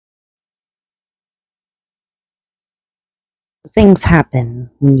Things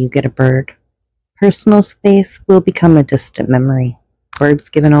happen when you get a bird. Personal space will become a distant memory. Birds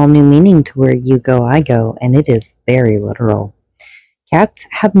give an all new meaning to where you go, I go, and it is very literal. Cats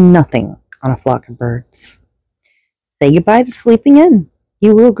have nothing on a flock of birds. Say goodbye to sleeping in.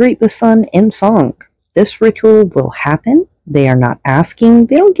 You will greet the sun in song. This ritual will happen. They are not asking.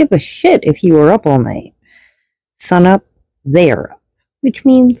 They don't give a shit if you are up all night. Sun up, they are up, which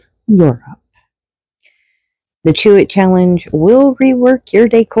means you're up. The Chew It Challenge will rework your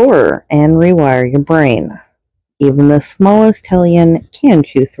decor and rewire your brain. Even the smallest hellion can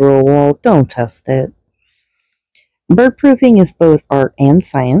chew through a wall, don't test it. Bird proofing is both art and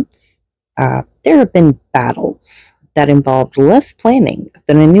science. There have been battles that involved less planning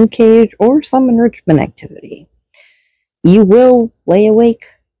than a new cage or some enrichment activity. You will lay awake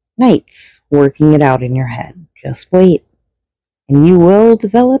nights working it out in your head. Just wait. And you will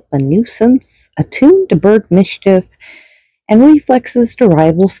develop a new sense attuned to bird mischief and reflexes to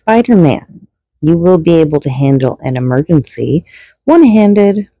rival Spider-Man. You will be able to handle an emergency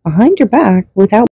one-handed behind your back without